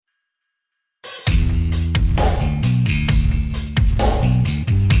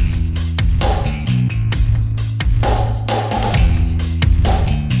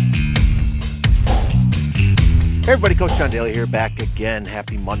Hey everybody, Coach John Daly here, back again.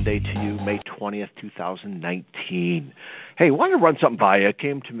 Happy Monday to you, May 20th, 2019. Hey, wanted to run something by you. It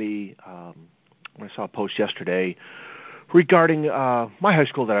came to me when I saw a post yesterday regarding my high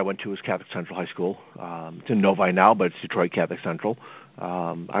school that I went to was Catholic Central High School. It's in Novi now, but it's Detroit Catholic Central.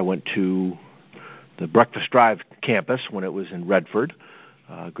 I went to the Breakfast Drive campus when it was in Redford.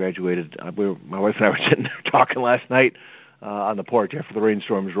 Graduated. My wife and I were sitting there talking last night on the porch after the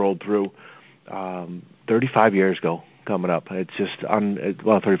rainstorms rolled through. 35 years ago coming up. It's just,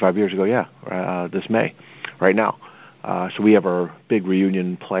 35 years ago, this May, right now. So we have our big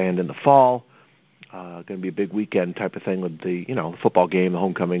reunion planned in the fall. Going to be a big weekend type of thing with the, the football game, the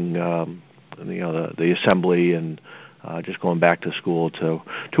homecoming, the assembly, and just going back to school to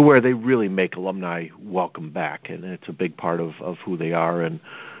where they really make alumni welcome back. And it's a big part of who they are. And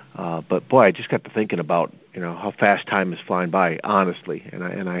but boy, I just got to thinking about, how fast time is flying by, honestly.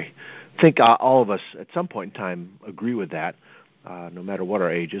 And I think all of us at some point in time agree with that, no matter what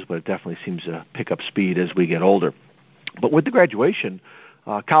our age is, but it definitely seems to pick up speed as we get older. But with the graduation,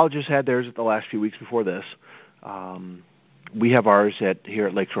 colleges had theirs at the last few weeks before this. We have ours here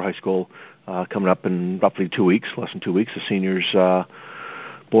at Lakeshore High School coming up in roughly 2 weeks, less than 2 weeks. The seniors,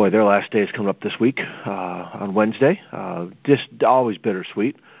 their last day is coming up this week on Wednesday. Just always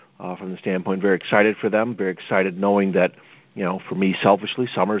bittersweet from the standpoint. Very excited for them, very excited knowing that, for me, selfishly,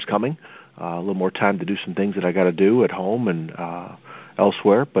 summer's coming. A little more time to do some things that I got to do at home and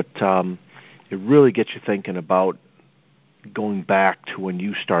elsewhere. But it really gets you thinking about going back to when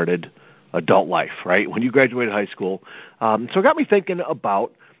you started adult life, right? When you graduated high school. So it got me thinking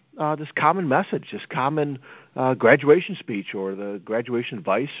about this common message, this common graduation speech, or the graduation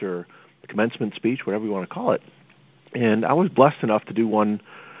advice, or the commencement speech, whatever you want to call it. And I was blessed enough to do one.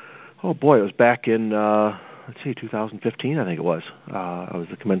 Oh boy, it was back in 2015, I think it was. I was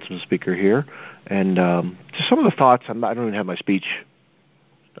the commencement speaker here, and just some of the thoughts. I don't even have my speech.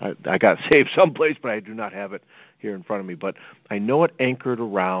 I got it saved someplace, but I do not have it here in front of me. But I know it anchored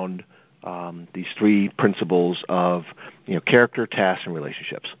around these three principles of character, tasks, and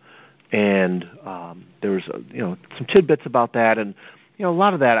relationships. And there was some tidbits about that, and a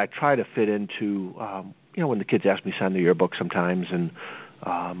lot of that I try to fit into when the kids ask me to sign the yearbook sometimes, and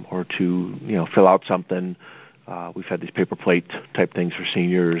or to fill out something. We've had these paper plate type things for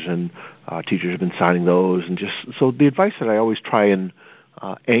seniors, and teachers have been signing those. And just so the advice that I always try and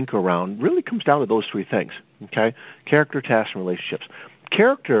anchor around really comes down to those three things. Okay, character, tasks, and relationships.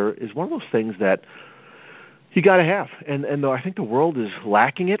 Character is one of those things that you got to have, and though I think the world is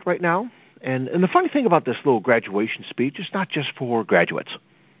lacking it right now. And the funny thing about this little graduation speech, it's not just for graduates,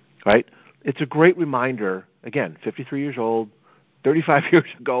 right? It's a great reminder. Again, 53 years old, 35 years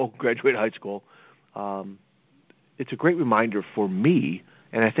ago, graduated high school. It's a great reminder for me,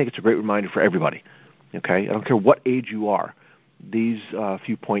 and I think it's a great reminder for everybody. Okay, I don't care what age you are. These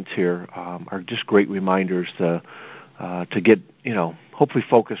few points here are just great reminders to get hopefully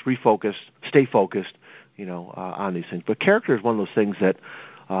focused, refocused, stay focused, on these things. But character is one of those things that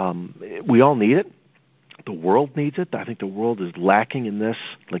we all need it. The world needs it. I think the world is lacking in this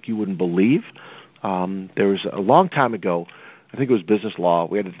like you wouldn't believe. There was a long time ago, I think it was business law.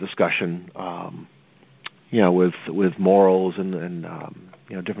 We had a discussion, with morals and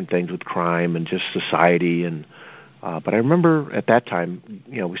different things with crime and just society. And but I remember at that time,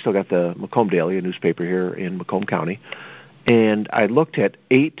 we still got the Macomb Daily, a newspaper here in Macomb County, and I looked at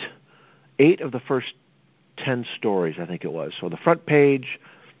eight of the first 10 stories, I think it was. So the front page,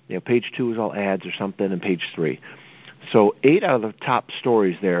 page 2 was all ads or something, and page 3. So 8 out of the top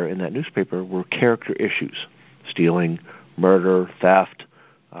stories there in that newspaper were character issues: stealing, murder, theft,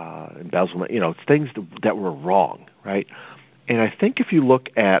 embezzlement, things that were wrong, right? And I think if you look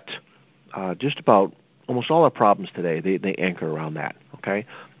at just about almost all our problems today, they anchor around that, okay?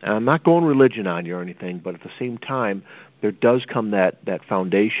 And I'm not going religion on you or anything, but at the same time, there does come that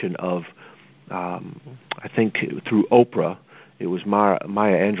foundation of, I think through Oprah, it was Maya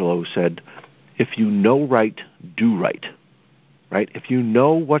Angelou who said, if you know right, do right, right? If you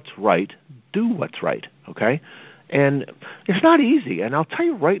know what's right, do what's right, okay? And it's not easy. And I'll tell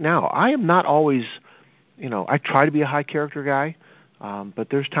you right now, I am not always, I try to be a high character guy, but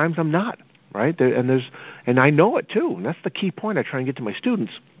there's times I'm not, right? And I know it too. And that's the key point I try and get to my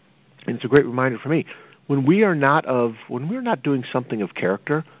students. And it's a great reminder for me. When we're not doing something of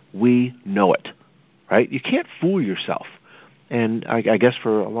character, we know it, right? You can't fool yourself. And I guess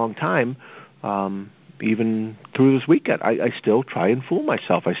for a long time, even through this weekend, I still try and fool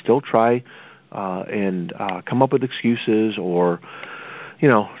myself. I still try and come up with excuses, or,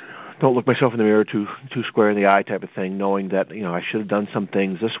 don't look myself in the mirror too square in the eye type of thing, knowing that, I should have done some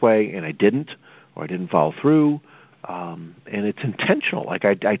things this way and I didn't, or I didn't follow through. And it's intentional. Like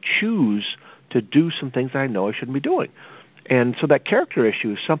I choose to do some things that I know I shouldn't be doing. And so that character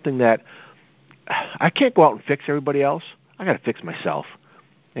issue is something that I can't go out and fix everybody else. I got to fix myself.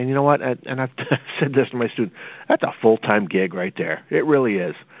 And you know what? And I've said this to my students. That's a full-time gig right there. It really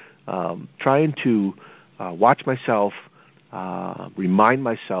is. Trying to watch myself, remind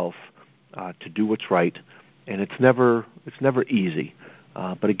myself to do what's right, and it's never easy.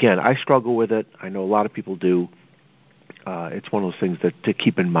 But again, I struggle with it. I know a lot of people do. It's one of those things that to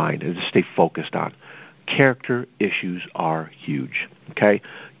keep in mind and to stay focused on. Character issues are huge. Okay,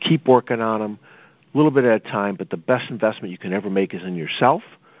 keep working on them, a little bit at a time. But the best investment you can ever make is in yourself,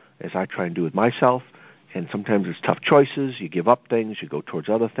 as I try and do with myself. And sometimes it's tough choices. You give up things. You go towards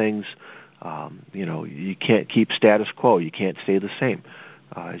other things. You can't keep status quo. You can't stay the same.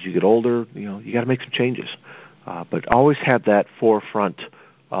 As you get older, you got to make some changes. But always have that forefront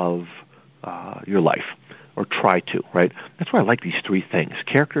of your life, or try to, right? That's why I like these three things: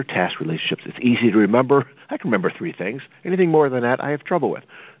 character, task, relationships. It's easy to remember. I can remember three things. Anything more than that, I have trouble with.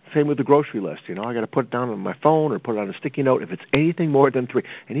 Same with the grocery list. I got to put it down on my phone or put it on a sticky note. If it's anything more than three,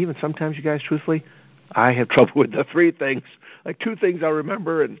 and even sometimes, you guys, truthfully, I have trouble with the three things. Like two things I'll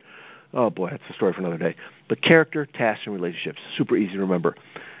remember, and oh boy, that's a story for another day. But character, tasks, and relationships, super easy to remember.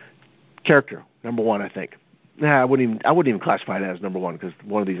 Character, number one, I think. I wouldn't even classify that as number one, because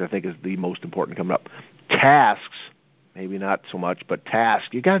one of these I think is the most important coming up. Tasks, maybe not so much, but tasks,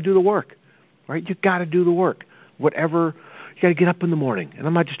 you got to do the work, right? You got to do the work. Whatever, you got to get up in the morning, and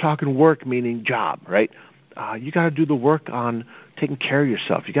I'm not just talking work meaning job, right? You got to do the work on taking care of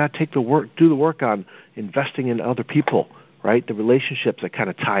yourself. You got to do the work on investing in other people, right? The relationships that kind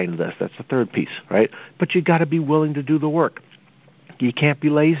of tie into this. That's the third piece, right? But you got to be willing to do the work. You can't be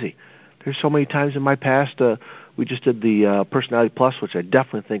lazy. There's so many times in my past. We just did the Personality Plus, which I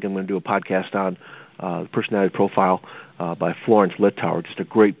definitely think I'm going to do a podcast on. The Personality Profile by Florence Littauer. Just a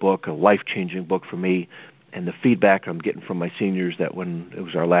great book, a life-changing book for me. And the feedback I'm getting from my seniors, that when it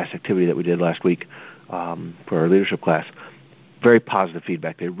was our last activity that we did last week for our leadership class, very positive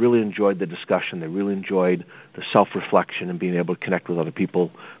feedback. They really enjoyed the discussion. They really enjoyed the self-reflection and being able to connect with other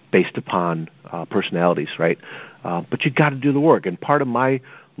people based upon personalities, right? But you got to do the work. And part of my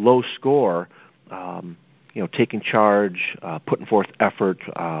low score, taking charge, putting forth effort,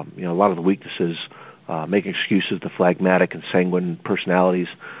 a lot of the weaknesses, making excuses, the phlegmatic and sanguine personalities.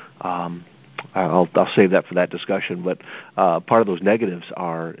 I'll save that for that discussion. But part of those negatives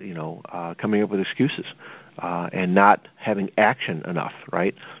are, coming up with excuses and not having action enough,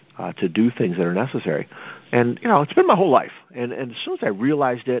 right, to do things that are necessary. And it's been my whole life. And as soon as I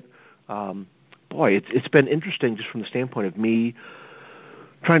realized it, it's been interesting just from the standpoint of me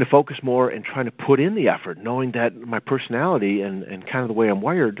trying to focus more and trying to put in the effort, knowing that my personality and kind of the way I'm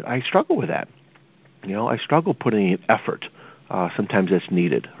wired, I struggle with that. I struggle putting in effort. Sometimes that's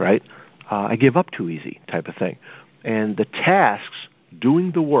needed, right? I give up too easy type of thing. And the tasks,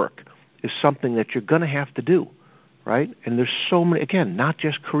 doing the work, is something that you're going to have to do, right? And there's so many, again, not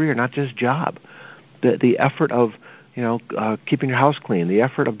just career, not just job. The effort of, keeping your house clean, the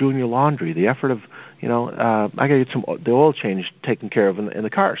effort of doing your laundry, the effort of, I got to get the oil change taken care of in the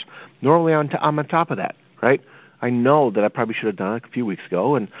cars. Normally I'm on top of that, right? I know that I probably should have done it a few weeks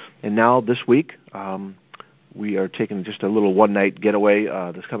ago, and now this week we are taking just a little one-night getaway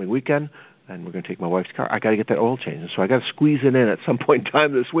this coming weekend, and we're going to take my wife's car. I got to get that oil change, and so I got to squeeze it in at some point in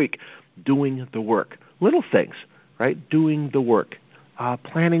time this week. Doing the work, little things, right? Doing the work,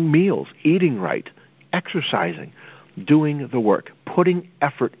 planning meals, eating right, exercising, doing the work, putting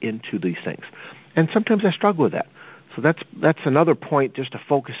effort into these things. And sometimes I struggle with that. So that's another point just to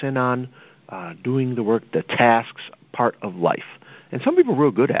focus in on, doing the work, the tasks part of life. And some people are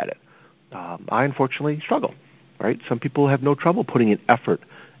real good at it. I unfortunately struggle, right? Some people have no trouble putting in effort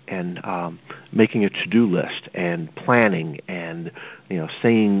and making a to-do list and planning and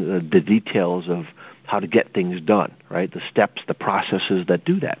saying the details of how to get things done, right? The steps, the processes that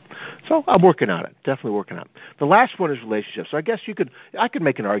do that. So I'm working on it, definitely working on it. The last one is relationships. So I guess I could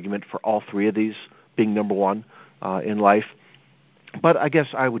make an argument for all three of these being number one in life, but I guess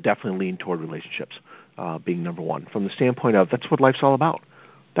I would definitely lean toward relationships being number one from the standpoint of that's what life's all about.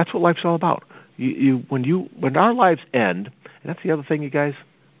 That's what life's all about. When our lives end, and that's the other thing, you guys,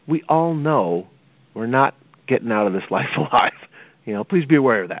 we all know we're not getting out of this life alive. Please be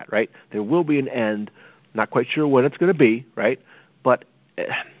aware of that, right? There will be an end. Not quite sure when it's going to be, right? But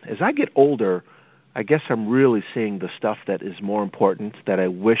as I get older, I guess I'm really seeing the stuff that is more important that I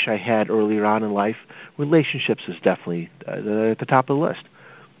wish I had earlier on in life. Relationships is definitely at the top of the list.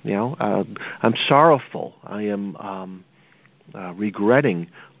 I'm sorrowful. I am regretting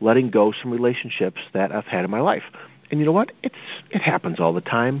letting go some relationships that I've had in my life. And you know what? It happens all the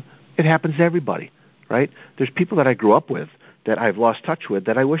time. It happens to everybody, right? There's people that I grew up with that I've lost touch with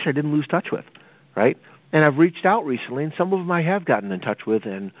that I wish I didn't lose touch with, right? And I've reached out recently, and some of them I have gotten in touch with,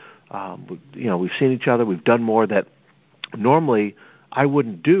 and we've seen each other. We've done more that normally I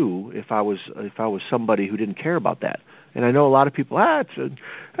wouldn't do if I was somebody who didn't care about that. And I know a lot of people, that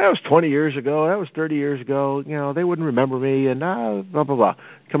was 20 years ago, that was 30 years ago, they wouldn't remember me, and blah, blah, blah.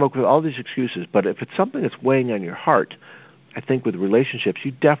 Come up with all these excuses. But if it's something that's weighing on your heart, I think with relationships,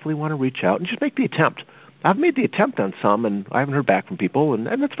 you definitely want to reach out and just make the attempt. I've made the attempt on some, and I haven't heard back from people, and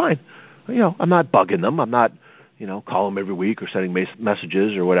that's fine. I'm not bugging them. I'm not, calling them every week or sending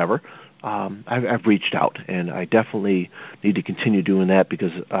messages or whatever. I've reached out, and I definitely need to continue doing that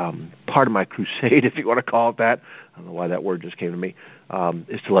because part of my crusade, if you want to call it that, I don't know why that word just came to me,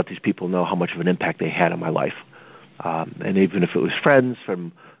 is to let these people know how much of an impact they had on my life. And even if it was friends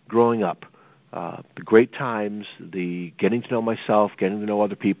from growing up, the great times, the getting to know myself, getting to know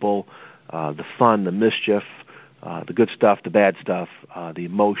other people, the fun, the mischief, the good stuff, the bad stuff, the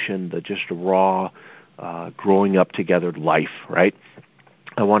emotion, the raw growing up together life, right?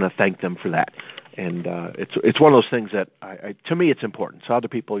 I want to thank them for that. And it's one of those things that, to me, it's important. So other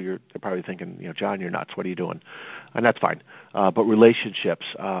people, they're probably thinking, John, you're nuts. What are you doing? And that's fine. But relationships,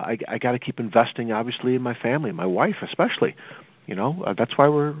 I got to keep investing, obviously, in my family, my wife especially. That's why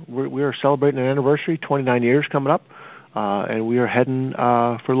we are celebrating an anniversary, 29 years coming up, and we are heading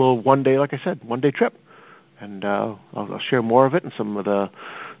for a little one-day trip. And I'll share more of it and some of the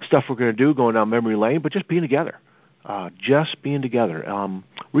stuff we're going to do going down memory lane, but just being together.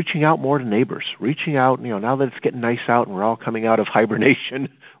 Reaching out more to neighbors, reaching out, now that it's getting nice out and we're all coming out of hibernation,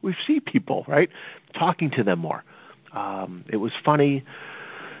 we see people, right? Talking to them more. It was funny.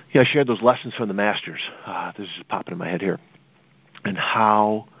 I shared those lessons from the Masters. This is popping in my head here. And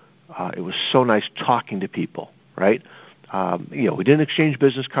how it was so nice talking to people, right? We didn't exchange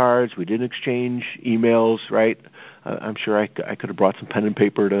business cards. We didn't exchange emails, right? I'm sure I could have brought some pen and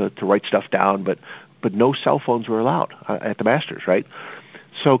paper to write stuff down, but no cell phones were allowed at the Masters, right?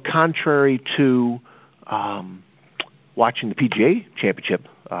 So contrary to watching the PGA Championship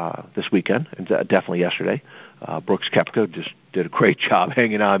this weekend, and definitely yesterday, Brooks Koepka just did a great job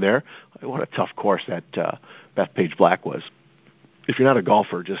hanging on there. What a tough course that Bethpage Black was. If you're not a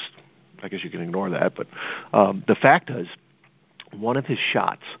golfer, I guess you can ignore that. But the fact is, one of his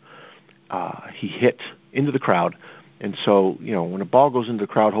shots, he hit into the crowd. And so, when a ball goes into the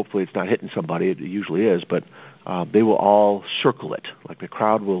crowd, hopefully it's not hitting somebody. It usually is, but they will all circle it. Like the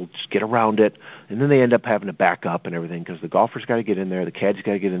crowd will just get around it, and then they end up having to back up and everything because the golfer's got to get in there, the caddy's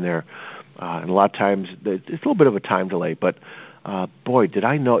got to get in there, and a lot of times it's a little bit of a time delay. But boy, did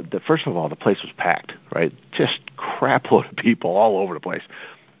I know that, first of all, the place was packed, right? Just crap load of people all over the place.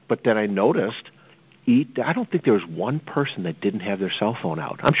 But then I noticed, I don't think there was one person that didn't have their cell phone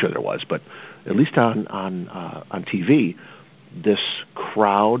out. I'm sure there was, but at least on TV, this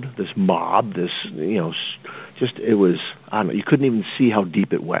crowd, this mob, it was, I don't know, you couldn't even see how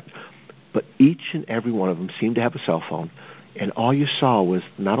deep it went. But each and every one of them seemed to have a cell phone, and all you saw was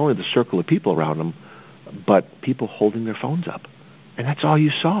not only the circle of people around them, but people holding their phones up. And that's all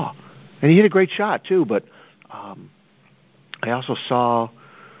you saw. And he hit a great shot, too, but I also saw,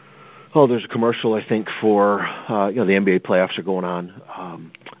 there's a commercial, I think, for, the NBA playoffs are going on.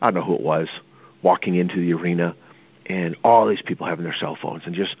 I don't know who it was, walking into the arena, and all these people having their cell phones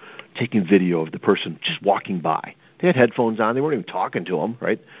and just taking video of the person just walking by. They had headphones on. They weren't even talking to them,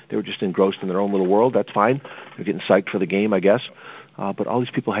 right? They were just engrossed in their own little world. That's fine. They're getting psyched for the game, I guess. But all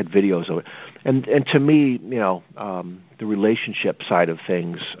these people had videos of it. And to me, the relationship side of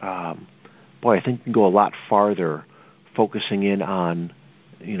things, I think you can go a lot farther focusing in on,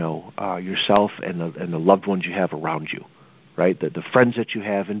 yourself and the loved ones you have around you, right? The friends that you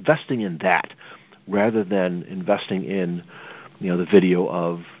have, investing in that rather than investing in, the video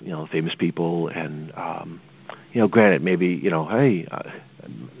of, famous people and, granted, maybe, hey,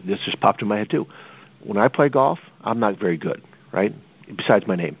 this just popped in my head too. When I play golf, I'm not very good, right? Besides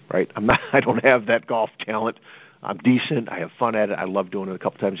my name, right? I don't have that golf talent. I'm decent. I have fun at it. I love doing it a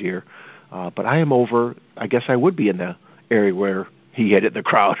couple times a year. But I am over, I guess I would be in the area where he hit it in the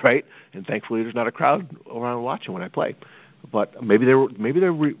crowd, right? And thankfully there's not a crowd around watching when I play. But maybe they're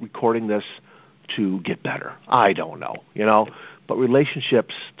recording this to get better. I don't know, But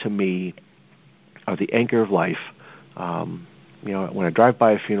relationships, to me, are the anchor of life. When I drive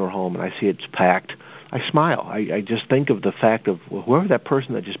by a funeral home and I see it's packed, I smile. I just think of the fact of whoever that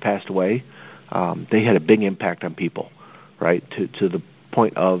person that just passed away, they had a big impact on people, right? To the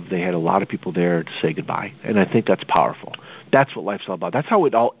point of they had a lot of people there to say goodbye. And I think that's powerful. That's what life's all about. That's how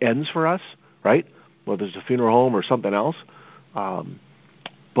it all ends for us, right? whether it's a funeral home or something else.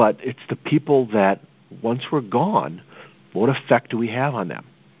 But it's the people that, once we're gone, what effect do we have on them?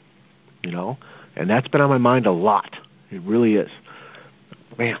 And that's been on my mind a lot. It really is.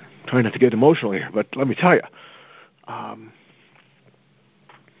 Man, I'm trying not to get emotional here, but let me tell you.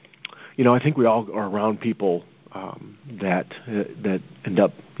 I think we all are around people that end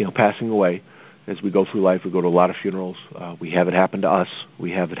up, passing away as we go through life. We go to a lot of funerals. We have it happen to us.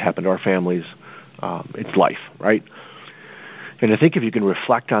 We have it happen to our families. It's life, right? And I think if you can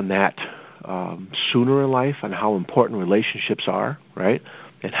reflect on that sooner in life, on how important relationships are, right,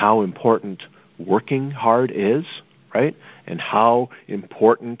 and how important working hard is, right, and how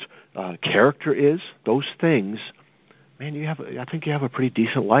important character is, those things, man, I think you have a pretty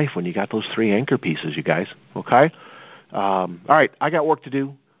decent life when you got those three anchor pieces, you guys, okay? All right, I got work to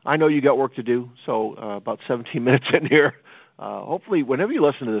do. I know you got work to do, so about 17 minutes in here. Hopefully, whenever you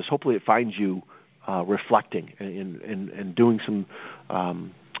listen to this, hopefully it finds you reflecting and doing some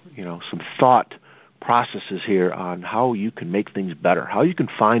thought processes here on how you can make things better, how you can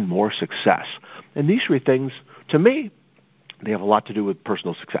find more success. And these three things, to me, they have a lot to do with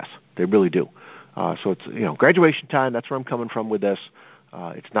personal success. They really do. So it's, graduation time. That's where I'm coming from with this.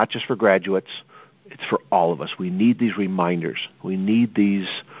 It's not just for graduates. It's for all of us. We need these reminders. We need these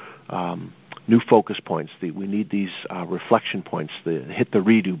new focus points. We need these reflection points. Hit the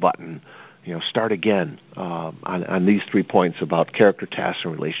redo button. Start again on these 3 points about character, tasks,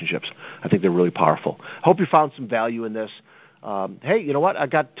 and relationships. I think they're really powerful. Hope you found some value in this. Hey, you know what? I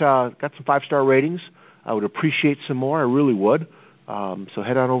got some 5-star ratings. I would appreciate some more. I really would. So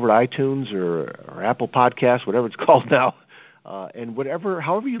head on over to iTunes or Apple Podcasts, whatever it's called now, and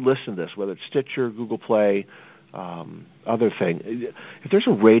however you listen to this, whether it's Stitcher, Google Play, other thing. If there's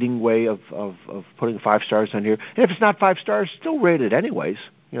a rating way of putting 5 stars on here, and if it's not 5 stars, still rate it anyways.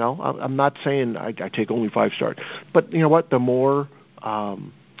 I'm not saying I take only 5 stars, but you know what? The more,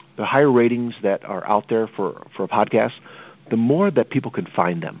 the higher ratings that are out there for a podcast, the more that people can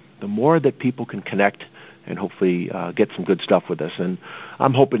find them, the more that people can connect and hopefully get some good stuff with this. And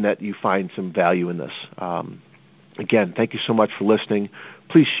I'm hoping that you find some value in this. Again, thank you so much for listening.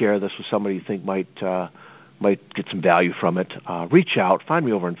 Please share this with somebody you think might get some value from it. Reach out. Find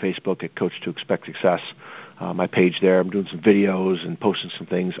me over on Facebook at Coach to Expect Success. My page there. I'm doing some videos and posting some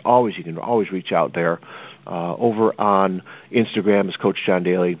things. You can always reach out there. Over on Instagram is Coach John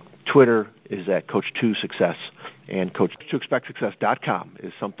Daly. Twitter is at Coach2Success, and Coach2ExpectSuccess.com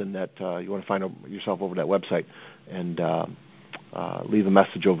is something that you want to find yourself over that website and leave a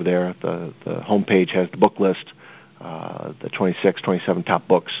message over there. The homepage has the book list, the 26, 27 top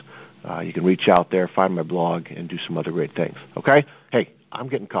books. You can reach out there, find my blog, and do some other great things. Okay? Hey, I'm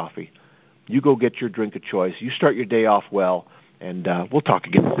getting coffee. You go get your drink of choice. You start your day off well, and we'll talk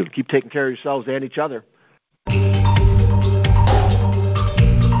again soon. Keep taking care of yourselves and each other.